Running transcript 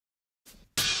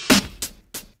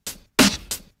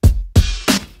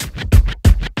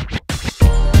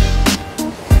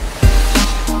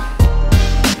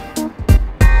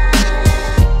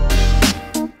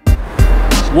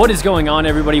What is going on,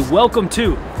 everybody? Welcome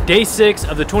to day 6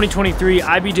 of the 2023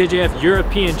 IBJJF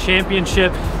European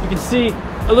Championship. You can see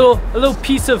a little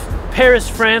piece of Paris,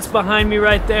 France behind me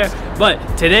right there. But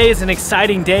today is an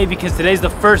exciting day because today's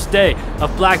the first day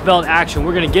of black belt action.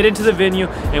 We're gonna get into the venue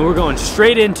and we're going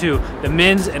straight into the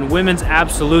men's and women's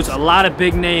absolutes. A lot of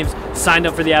big names signed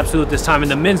up for the absolute this time. In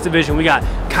the men's division, we got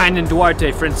Kainan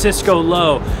Duarte, Francisco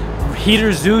Lowe, Heater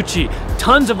Zucchi,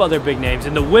 tons of other big names.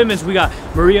 In the women's, we got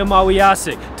Maria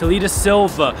Mawiasic, Talita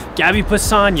Silva, Gabby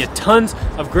Pisagna, tons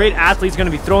of great athletes going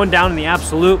to be throwing down in the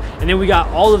absolute. And then we got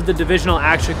all of the divisional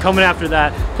action coming after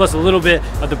that, plus a little bit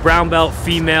of the brown belt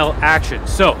female action.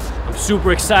 So I'm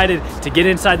super excited to get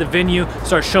inside the venue,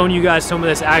 start showing you guys some of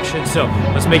this action. So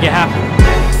let's make it happen.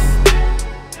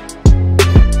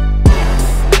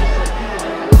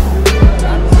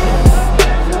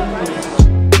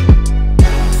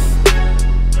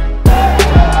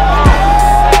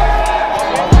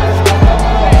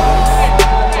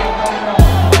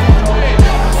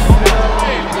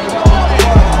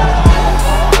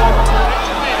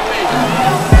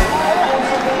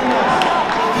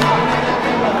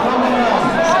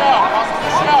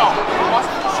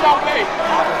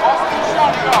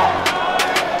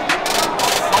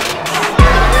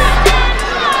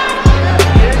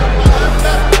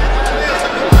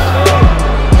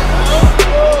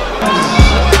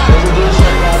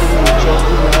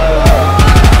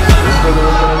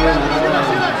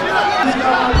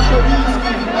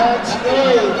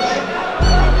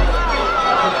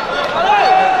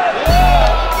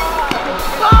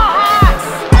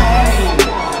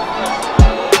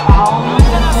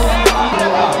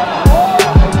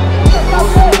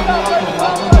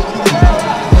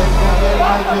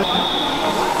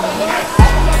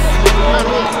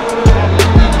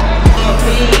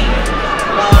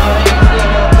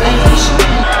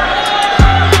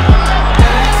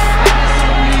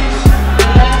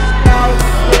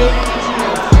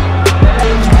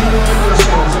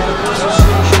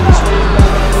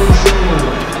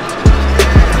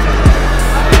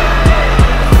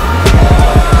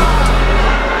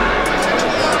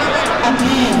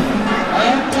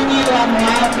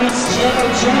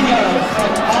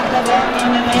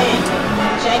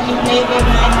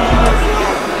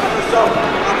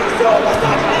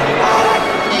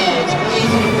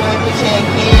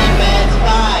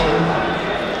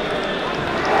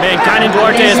 Man, Kainan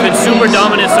Duarte has been super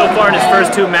dominant so far in his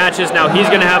first 2 matches. Now he's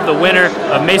going to have the winner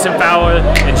of Mason Fowler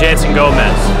and Jansen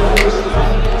Gomez.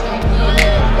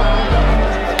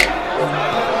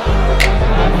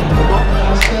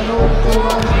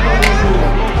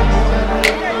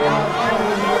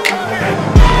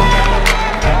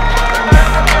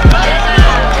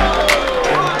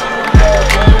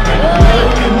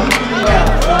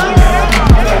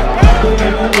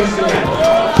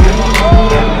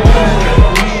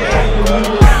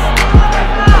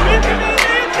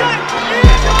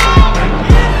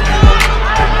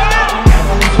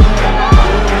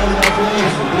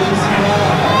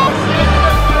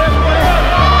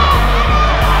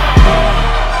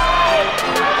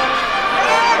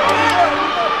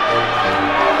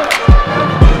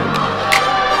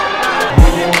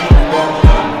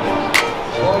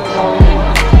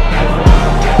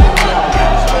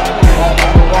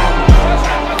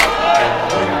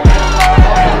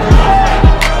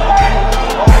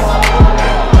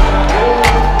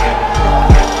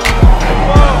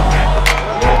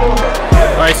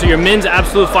 So your men's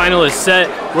absolute final is set.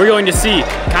 We're going to see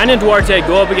Kainan Duarte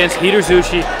go up against Heater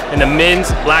Zucchi in the men's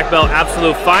black belt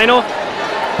absolute final.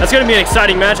 That's going to be an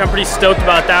exciting match. I'm pretty stoked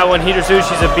about that one. Heater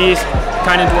Zucchi's a beast.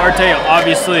 Kainan Duarte,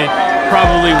 obviously,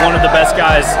 probably one of the best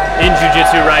guys in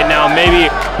jiu-jitsu right now. Maybe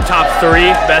top 3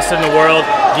 best in the world.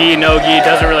 Gi, no gi,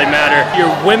 doesn't really matter. Your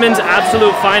women's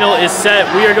absolute final is set.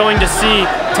 We are going to see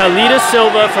Talita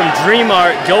Silva from Dream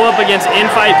Art go up against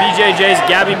Infight BJJ's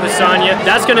Gabby Pisagna.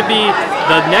 That's going to be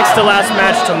the next to last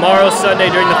match tomorrow, Sunday,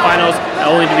 during the finals,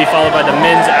 only to be followed by the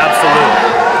men's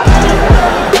absolute.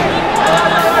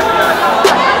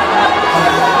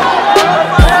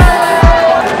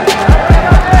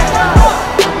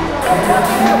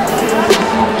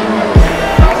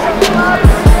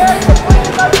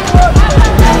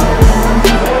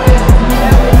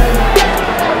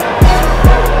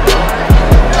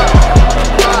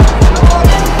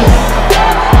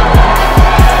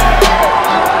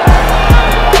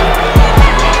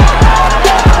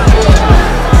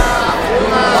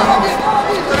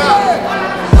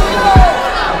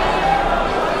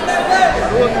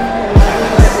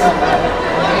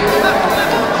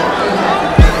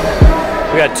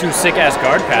 We got 2 sick-ass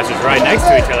guard passes right next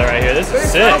to each other right here. This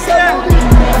is sick.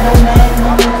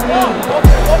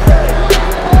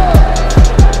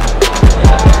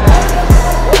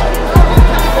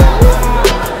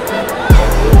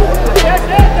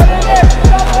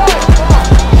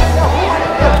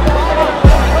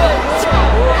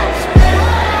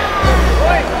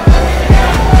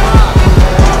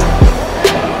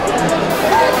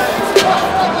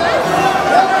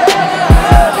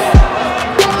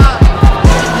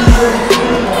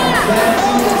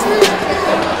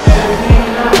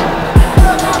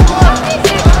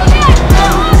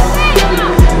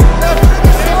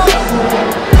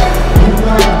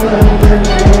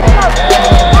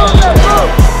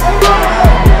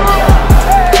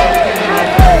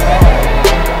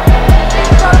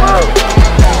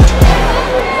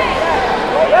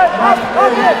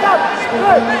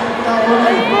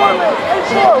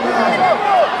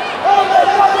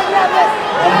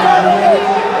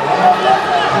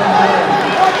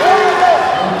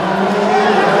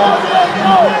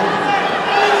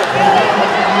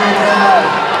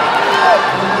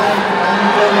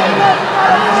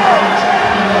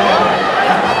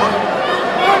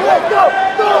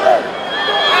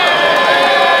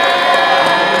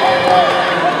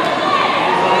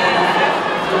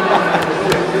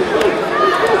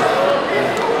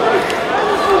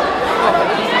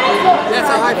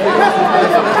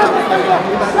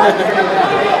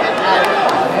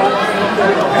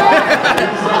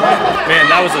 Man,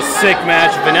 that was a sick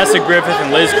match. Vanessa Griffith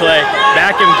and Liz Clay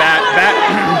back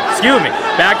excuse me,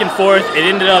 back and forth. It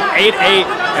ended up 8-8,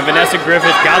 and Vanessa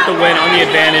Griffith got the win on the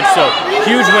advantage. So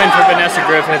huge win for Vanessa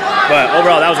Griffith. But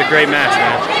overall, that was a great match,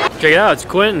 man. Check it out, it's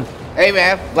Quentin. Hey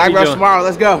man, black belts tomorrow.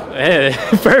 Let's go. Hey,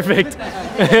 perfect.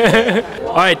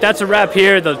 All right, that's a wrap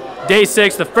here. The day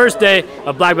 6, the first day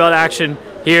of black belt action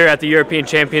here at the European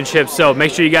Championship. So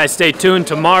make sure you guys stay tuned.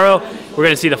 Tomorrow, we're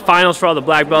going to see the finals for all the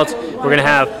black belts. We're going to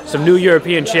have some new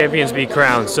European champions be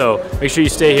crowned. So make sure you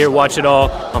stay here, watch it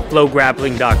all on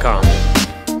FloGrappling.com.